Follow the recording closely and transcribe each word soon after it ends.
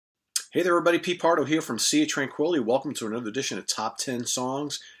Hey there everybody, Pete Pardo here from Sea of Tranquility. Welcome to another edition of Top 10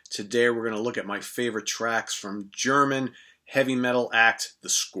 Songs. Today we're going to look at my favorite tracks from German heavy metal act, the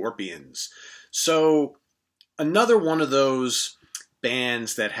Scorpions. So, another one of those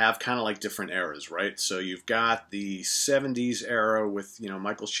bands that have kind of like different eras, right? So you've got the 70s era with,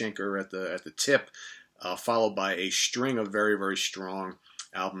 Michael Schenker at the tip, followed by a string of very, very strong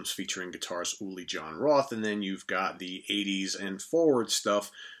albums featuring guitarist Uli John Roth, and then you've got the 80s and forward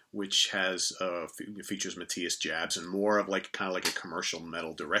stuff, which has features Matthias Jabs and more of kind of like a commercial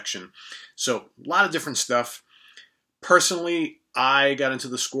metal direction. So a lot of different stuff. Personally, I got into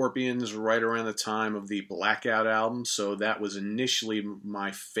the Scorpions right around the time of the Blackout album, so that was initially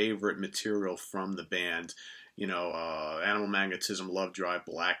my favorite material from the band. Animal Magnetism, Love Drive,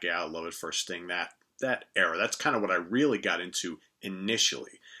 Blackout, Love at First Sting, that era. That's kind of what I really got into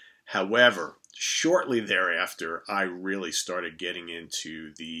initially. However, shortly thereafter, I really started getting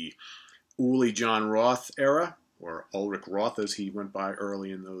into the Uli John Roth era, or Ulrich Roth as he went by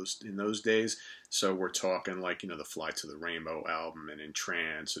early in those days. So we're talking like, the Fly to the Rainbow album, and In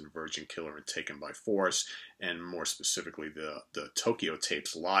Trance, and Virgin Killer, and Taken by Force, and more specifically the Tokyo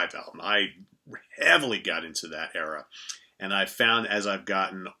Tapes live album. I heavily got into that era, and I found as I've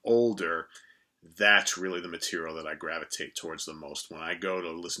gotten older, that's really the material that I gravitate towards the most. When I go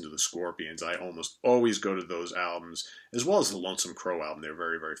to listen to the Scorpions, I almost always go to those albums, as well as the Lonesome Crow album, their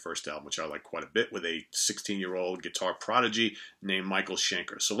very, very first album, which I like quite a bit, with a 16-year-old guitar prodigy named Michael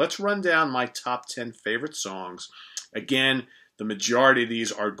Schenker. So let's run down my top 10 favorite songs. Again, the majority of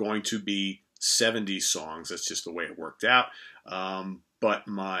these are going to be 70s songs. That's just the way it worked out. But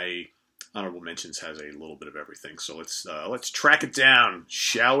my honorable mentions has a little bit of everything. So let's track it down,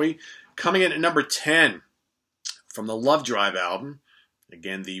 shall we? Coming in at number 10 from the Love Drive album,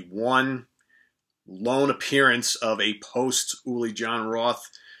 again, the one lone appearance of a post-Uli John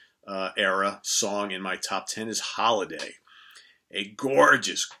Roth era song in my top 10 is Holiday. A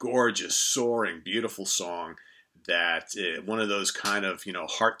gorgeous, gorgeous, soaring, beautiful song that one of those kind of,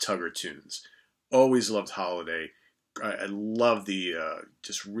 heart-tugger tunes. Always loved Holiday. I love the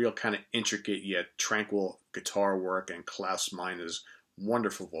just real kind of intricate yet tranquil guitar work, and Klaus Meiner's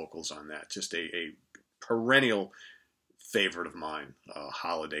wonderful vocals on that. Just a perennial favorite of mine.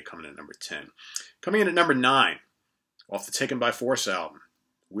 Holiday coming in at number 10. Coming in at number 9, off the Taken by Force album,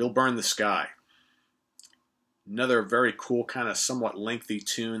 We'll Burn the Sky. Another very cool, kind of somewhat lengthy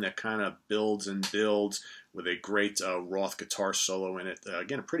tune that kind of builds and builds with a great Roth guitar solo in it.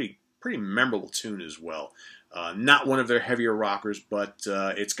 Again, a pretty memorable tune as well. Not one of their heavier rockers, but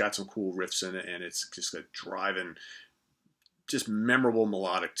it's got some cool riffs in it, and it's just a driving, just memorable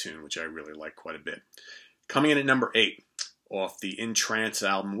melodic tune, which I really like quite a bit. Coming in at number 8, off the In Trance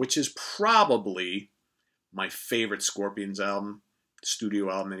album, which is probably my favorite Scorpions album, studio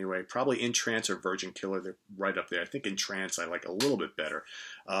album anyway. Probably In Trance or Virgin Killer, they're right up there. I think In Trance I like a little bit better.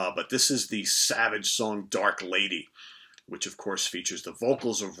 But this is the Savage song Dark Lady, which of course features the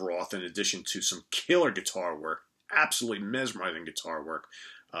vocals of Roth in addition to some killer guitar work, absolutely mesmerizing guitar work.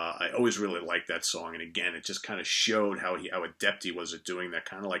 I always really liked that song, and again, it just kind of showed how adept he was at doing that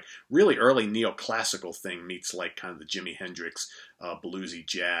kind of like really early neoclassical thing meets like kind of the Jimi Hendrix bluesy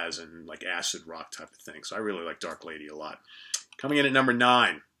jazz and like acid rock type of thing. So I really like Dark Lady a lot. Coming in at number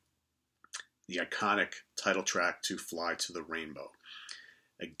 9, the iconic title track to Fly to the Rainbow.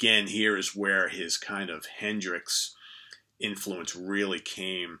 Again, here is where his kind of Hendrix influence really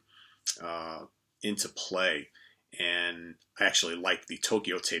came into play. And I actually like the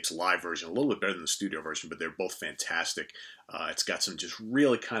Tokyo Tapes live version a little bit better than the studio version, but they're both fantastic. It's got some just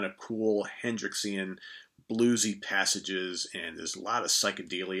really kind of cool Hendrixian bluesy passages, and there's a lot of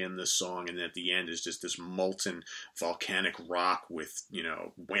psychedelia in this song, and at the end is just this molten volcanic rock with,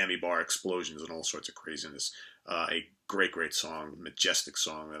 whammy bar explosions and all sorts of craziness. A great, great song, majestic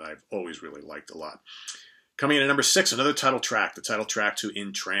song that I've always really liked a lot. Coming in at number 6, another title track, the title track to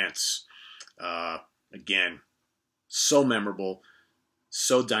In Trance. Again, so memorable,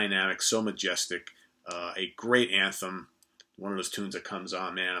 so dynamic, so majestic. A great anthem. One of those tunes that comes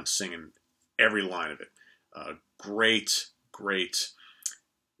on, man, I'm singing every line of it. Great, great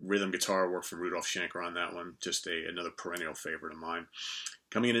rhythm guitar work from Rudolf Schenker on that one. Just another perennial favorite of mine.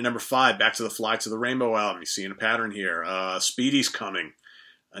 Coming in at number 5, back to the Fly to the Rainbow album. You're seeing a pattern here. Speedy's Coming.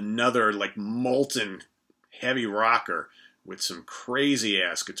 Another like molten heavy rocker with some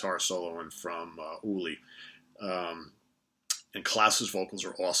crazy-ass guitar soloing from Uli. And Klaus's vocals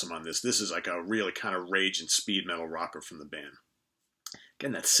are awesome on this. This is like a really kind of rage and speed metal rocker from the band.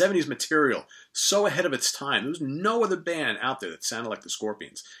 Again, that 70s material, so ahead of its time. There was no other band out there that sounded like the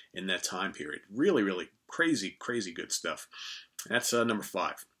Scorpions in that time period. Really, really crazy, crazy good stuff. That's number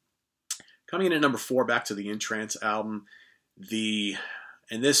 5. Coming in at number 4, back to the In Trance album,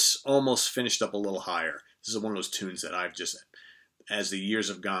 and this almost finished up a little higher. This is one of those tunes that I've just, as the years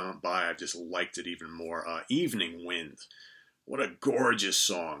have gone by, I've just liked it even more. Evening Wind. What a gorgeous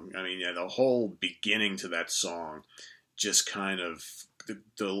song. I mean, yeah, the whole beginning to that song, just kind of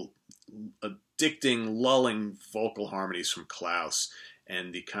the addicting, lulling vocal harmonies from Klaus,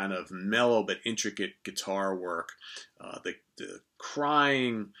 and the kind of mellow but intricate guitar work, the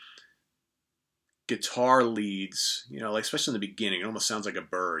crying guitar leads, you know, like especially in the beginning, it almost sounds like a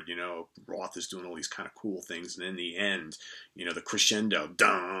bird, you know. Roth is doing all these kind of cool things, and in the end, you know, the crescendo,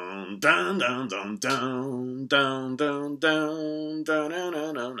 dun dun dun dun dun dun dun dun dun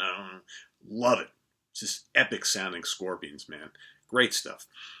dun dun. Love it. Just epic sounding Scorpions, man. Great stuff.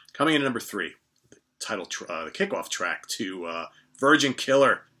 Coming in at number 3, the the kickoff track to Virgin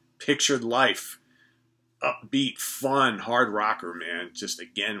Killer, Pictured Life. Upbeat, fun, hard rocker, man. Just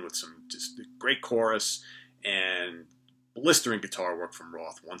again with some just great chorus and blistering guitar work from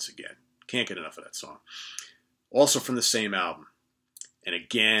Roth once again. Can't get enough of that song. Also from the same album. And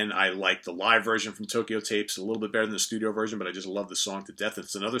again, I like the live version from Tokyo Tapes a little bit better than the studio version, but I just love the song to death.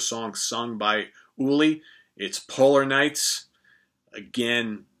 It's another song sung by Uli. It's Polar Nights.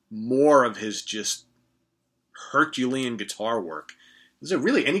 Again, more of his just Herculean guitar work. Is there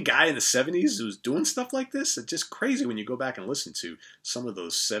really any guy in the 70s who's doing stuff like this? It's just crazy when you go back and listen to some of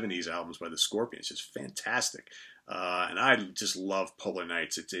those 70s albums by the Scorpions. It's just fantastic. And I just love Polar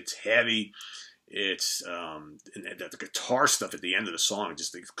Nights. It's heavy. It's and the guitar stuff at the end of the song,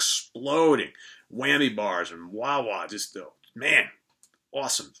 just exploding whammy bars and wah-wah. Just, man,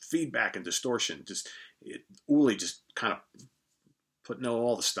 awesome. Feedback and distortion. Uli just kind of putting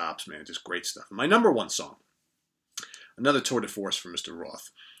all the stops, man. Just great stuff. And my number 1 song, another tour de force from Mr.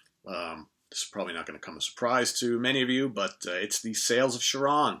 Roth. This is probably not going to come as a surprise to many of you, but it's the Sails of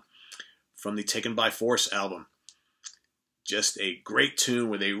Charon from the Taken by Force album. Just a great tune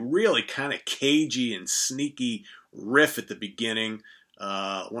with a really kind of cagey and sneaky riff at the beginning.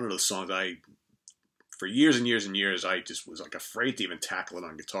 One of those songs for years and years and years, I just was like afraid to even tackle it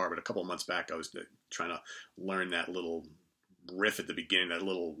on guitar. But a couple of months back, I was trying to learn that little riff at the beginning, that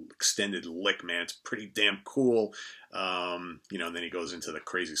little extended lick, man. It's pretty damn cool. You know, and then he goes into the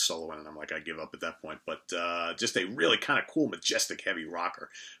crazy solo, and I'm like, I give up at that point. But just a really kind of cool, majestic, heavy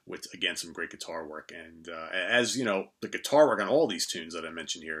rocker with, again, some great guitar work. And as you know, the guitar work on all these tunes that I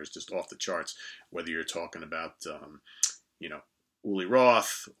mentioned here is just off the charts, whether you're talking about, you know, Uli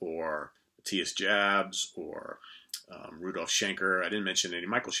Roth or Matthias Jabs or Rudolf Schenker. I didn't mention any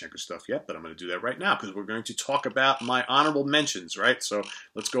Michael Schenker stuff yet, but I'm going to do that right now because we're going to talk about my honorable mentions, right? So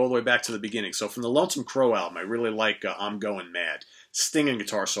let's go all the way back to the beginning. So from the Lonesome Crow album, I really like I'm Going Mad. Stinging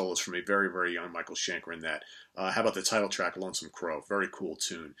guitar solos from a very, very young Michael Schenker in that. How about the title track, Lonesome Crow? Very cool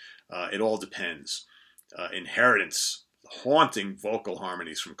tune. It All Depends. Inheritance. Haunting vocal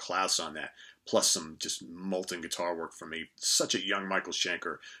harmonies from Klaus on that. Plus some just molten guitar work from such a young Michael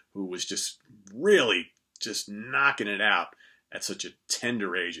Schenker who was just really just knocking it out at such a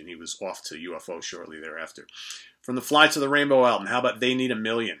tender age, and he was off to UFO shortly thereafter. From the Fly to the Rainbow album, how about They Need a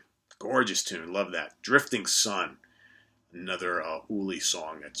Million? Gorgeous tune, love that. Drifting Sun, another Uli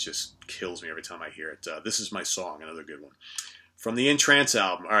song that just kills me every time I hear it. This Is My Song, another good one. From the In Trance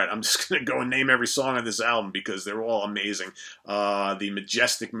album, all right, I'm just going to go and name every song on this album because they're all amazing. The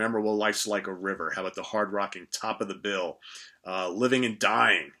majestic, memorable Life's Like a River. How about the hard-rocking Top of the Bill? Living and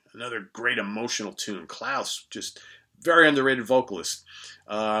Dying, another great emotional tune. Klaus, just very underrated vocalist.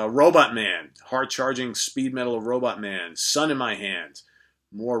 Robot Man, hard-charging speed metal of Robot Man. Sun in My Hand,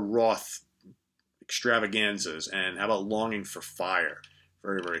 more Roth extravaganzas. And how about Longing for Fire?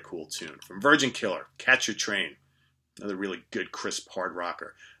 Very, very cool tune. From Virgin Killer, Catch Your Train. Another really good, crisp, hard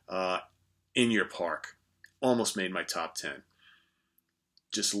rocker. In Your Park. Almost made my top 10.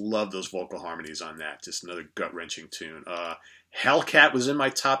 Just love those vocal harmonies on that. Just another gut-wrenching tune. Hellcat was in my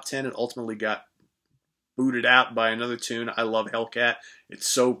top 10 and ultimately got booted out by another tune. I love Hellcat. It's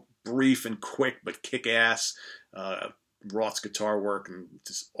so brief and quick, but kick-ass. Roth's guitar work and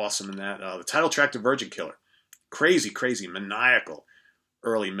just awesome in that. The title track to Virgin Killer. Crazy, crazy, maniacal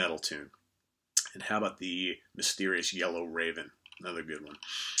early metal tune. And how about the mysterious Yellow Raven? Another good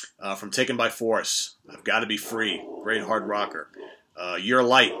one. From Taken by Force, I've Got to Be Free. Great hard rocker. Your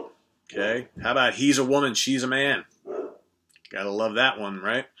Light. Okay. How about He's a Woman, She's a Man? Gotta love that one,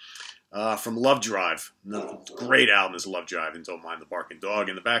 right? From Love Drive. Another great album is Love Drive, and Don't Mind the Barking Dog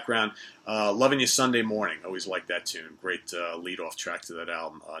in the background. Loving You Sunday Morning. Always like that tune. Great lead-off track to that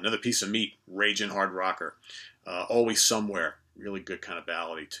album. Another Piece of Meat. Raging hard rocker. Always Somewhere. Really good kind of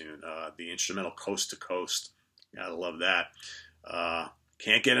ballady tune. The instrumental Coast to Coast. Gotta love that.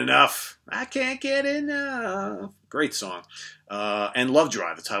 Can't Get Enough. I Can't Get Enough. Great song. And Love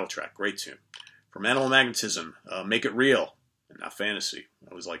Drive, the title track. Great tune. From Animal Magnetism, Make It Real, and Not Fantasy. I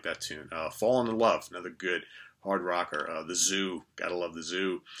always like that tune. Fallen in Love, another good hard rocker. The Zoo, gotta love The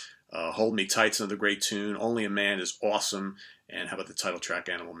Zoo. Hold Me Tight's another great tune. Only a Man is awesome. And how about the title track,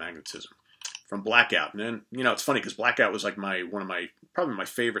 Animal Magnetism? From Blackout. And then, you know, it's funny because Blackout was like probably my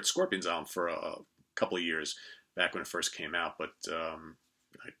favorite Scorpions album for a couple of years back when it first came out. But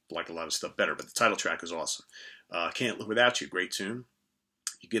I like a lot of stuff better. But the title track is awesome. Can't Live Without You, great tune.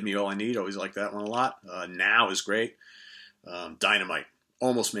 You Give Me All I Need, always like that one a lot. Now is great. Dynamite,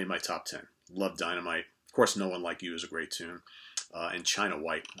 almost made my top 10. Love Dynamite. Of course, No One Like You is a great tune. And China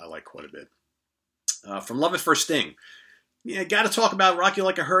White, I like quite a bit. From Love at First Sting. Yeah, got to talk about Rock You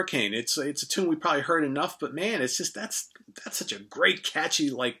Like a Hurricane. It's a tune we probably heard enough, but man, it's just that's such a great,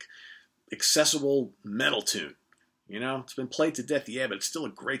 catchy, like accessible metal tune. You know, it's been played to death, yeah, but it's still a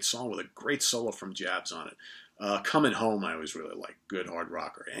great song with a great solo from Jabs on it. Coming Home, I always really like. Good hard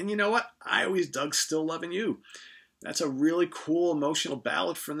rocker. And you know what? I always dug Still Loving You. That's a really cool emotional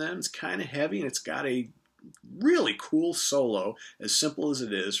ballad from them. It's kind of heavy, and it's got a really cool solo, as simple as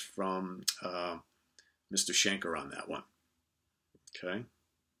it is, from Mr. Schenker on that one. Okay.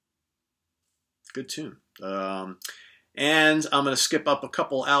 Good tune. And I'm going to skip up a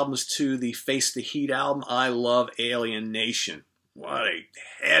couple albums to the Face the Heat album. I love Alien Nation. What a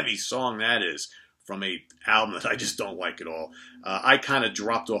heavy song that is from a album that I just don't like at all. I kind of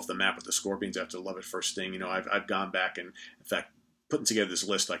dropped off the map with the Scorpions after Love at First Sting. You know, I've gone back and, in fact, putting together this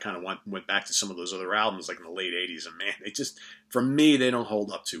list, I kind of went back to some of those other albums like in the late 80s. And man, they just, for me, they don't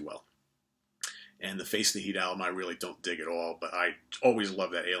hold up too well. And the Face the Heat album, I really don't dig at all, but I always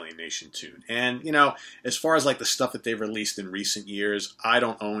love that Alien Nation tune. And, you know, as far as like the stuff that they've released in recent years, I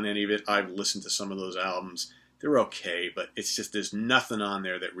don't own any of it. I've listened to some of those albums. They're okay, but it's just there's nothing on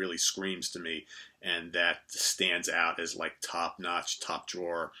there that really screams to me and that stands out as like top-notch, top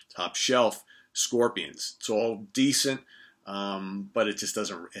drawer, top shelf Scorpions. It's all decent, but it just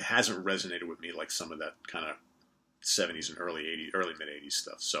hasn't resonated with me like some of that kind of 70s and early mid-80s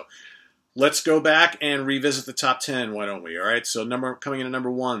stuff. So let's go back and revisit the top 10, why don't we? All right, so coming in at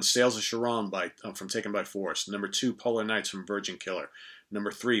number 1, Sails of Sharon from Taken by Force. Number 2, Polar Nights from Virgin Killer. Number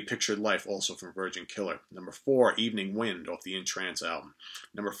 3, Pictured Life, also from Virgin Killer. Number 4, Evening Wind off the In Trance album.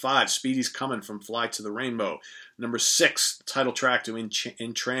 Number 5, Speedy's Comin' from Fly to the Rainbow. Number 6, title track to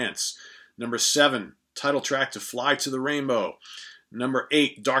In Trance. Number 7, title track to Fly to the Rainbow. Number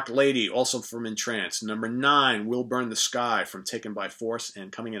 8, Dark Lady, also from In Trance. Number 9, Will Burn the Sky from Taken by Force. And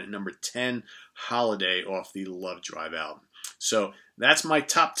coming in at number 10, Holiday off the Love Drive album. So that's my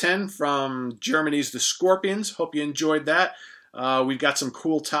top 10 from Germany's The Scorpions. Hope you enjoyed that. We've got some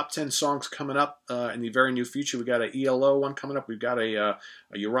cool top 10 songs coming up in the very near future. We've got an ELO one coming up. We've got a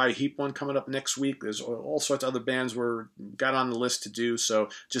Uriah Heep one coming up next week. There's all sorts of other bands we've got on the list to do. So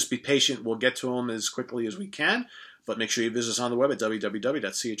just be patient. We'll get to them as quickly as we can. But make sure you visit us on the web at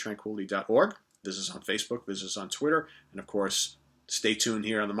www.seaoftranquility.org. Visit us on Facebook, visit us on Twitter, and of course, stay tuned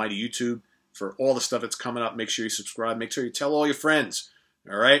here on the mighty YouTube for all the stuff that's coming up. Make sure you subscribe. Make sure you tell all your friends.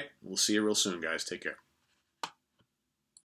 All right? We'll see you real soon, guys. Take care.